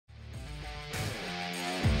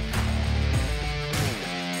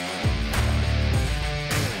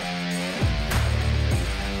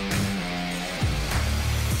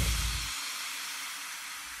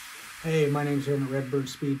Hey, my name's Aaron at Redbird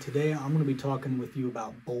Speed. Today I'm going to be talking with you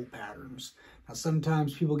about bolt patterns. Now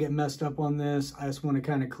sometimes people get messed up on this. I just want to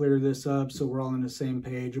kind of clear this up so we're all on the same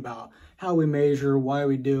page about how we measure, why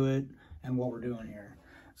we do it, and what we're doing here.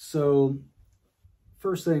 So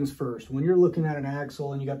first things first, when you're looking at an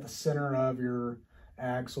axle and you got the center of your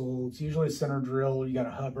axle, it's usually a center drill. You got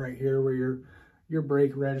a hub right here where your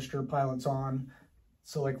brake register pilot's on.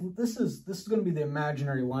 So like this is going to be the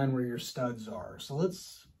imaginary line where your studs are. So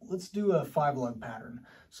let's do a 5-lug pattern.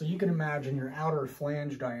 So you can imagine your outer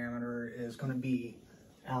flange diameter is going to be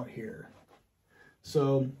out here.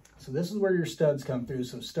 So this is where your studs come through.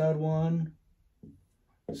 So stud 1,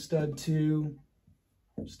 stud 2,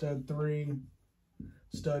 stud 3,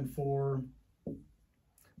 stud 4,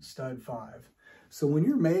 stud 5. So when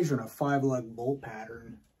you're measuring a 5-lug bolt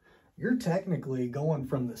pattern, you're technically going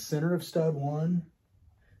from the center of stud 1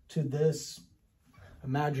 to this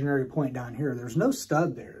imaginary point down here. There's no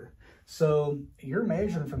stud there. So you're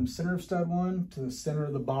measuring from the center of stud 1 to the center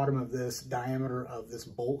of the bottom of this diameter of this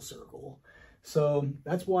bolt circle. So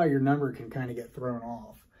that's why your number can kind of get thrown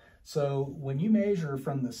off. So when you measure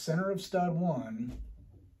from the center of stud 1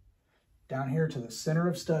 down here to the center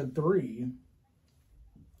of stud 3,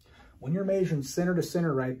 when you're measuring center to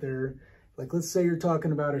center right there, like let's say you're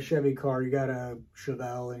talking about a Chevy car, you got a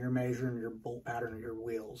Chevelle and you're measuring your bolt pattern of your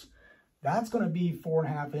wheels. That's going to be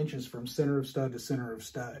 4.5 inches from center of stud to center of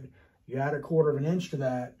stud. You add 1/4 inch to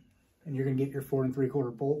that and you're going to get your 4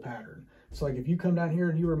 3/4 bolt pattern. So like if you come down here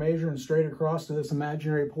and you were measuring straight across to this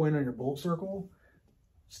imaginary point on your bolt circle,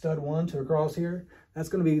 stud 1 to across here, that's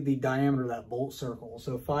going to be the diameter of that bolt circle.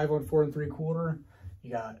 So 5 on 4 3/4,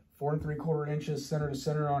 you got 4 3/4 inches center to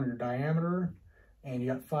center on your diameter, and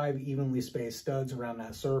you got 5 evenly spaced studs around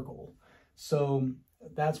that circle. So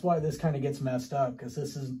that's why this kind of gets messed up, because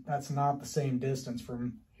that's not the same distance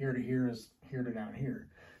from here to here as here to down here.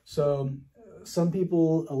 So some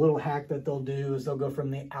people, a little hack that they'll do is they'll go from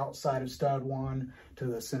the outside of stud 1 to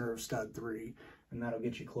the center of stud 3, and that'll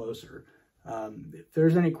get you closer. If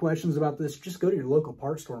there's any questions about this, just go to your local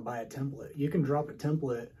parts store and buy a template. You can drop a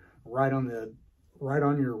template right on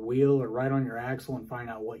your wheel or right on your axle and find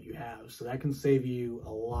out what you have. So that can save you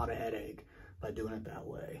a lot of headache by doing it that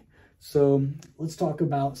way. So let's talk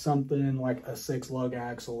about something like a 6-lug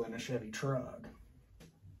axle in a Chevy truck.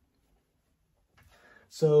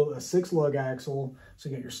 So a 6-lug axle, so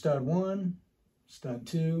you get your stud 1, stud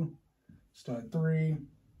 2, stud 3,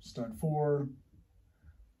 stud 4,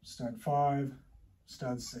 stud 5,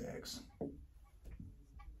 stud 6.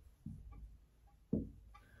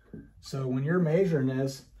 So when you're measuring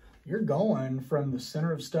this, you're going from the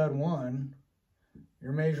center of stud 1,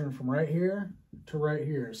 you're measuring from right here to right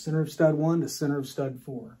here, center of stud 1 to center of stud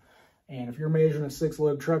 4. And if you're measuring a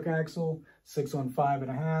 6-lug truck axle, 6 on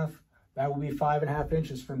 5.5, that will be 5.5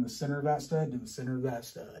 inches from the center of that stud to the center of that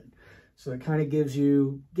stud. So it kind of gives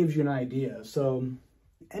you an idea. So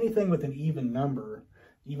anything with an even number,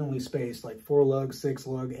 evenly spaced, like 4-lug,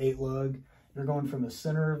 6-lug, 8-lug, you're going from the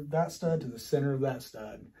center of that stud to the center of that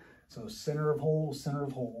stud. So center of hole, center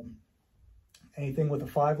of hole. Anything with a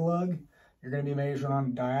 5-lug, you're going to be measuring on a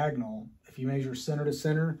diagonal. If you measure center to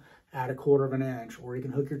center, add 1/4 inch, or you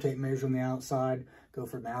can hook your tape measure on the outside, go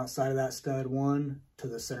from the outside of that stud 1 to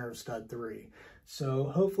the center of stud 3. So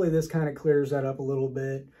hopefully this kind of clears that up a little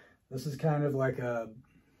bit. This is kind of like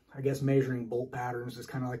I guess measuring bolt patterns is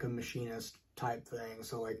kind of like a machinist type thing.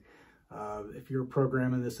 So like if you're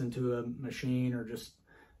programming this into a machine or just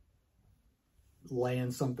laying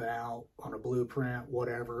something out on a blueprint,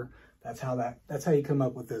 whatever, that's how you come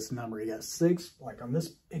up with this number. You got 6, like on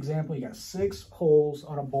this example, you got 6 holes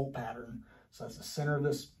on a bolt pattern. So that's the center of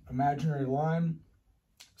this imaginary line,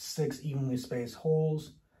 6 evenly spaced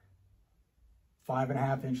holes,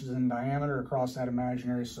 5.5 inches in diameter across that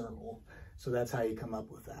imaginary circle. So that's how you come up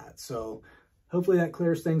with that. So hopefully that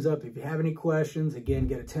clears things up. If you have any questions, again,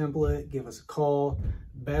 get a template, give us a call.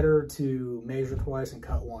 Better to measure twice and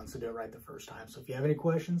cut once, so do it right the first time. So if you have any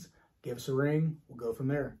questions, give us a ring. We'll go from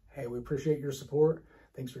there. Hey, we appreciate your support.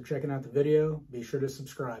 Thanks for checking out the video. Be sure to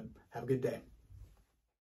subscribe. Have a good day.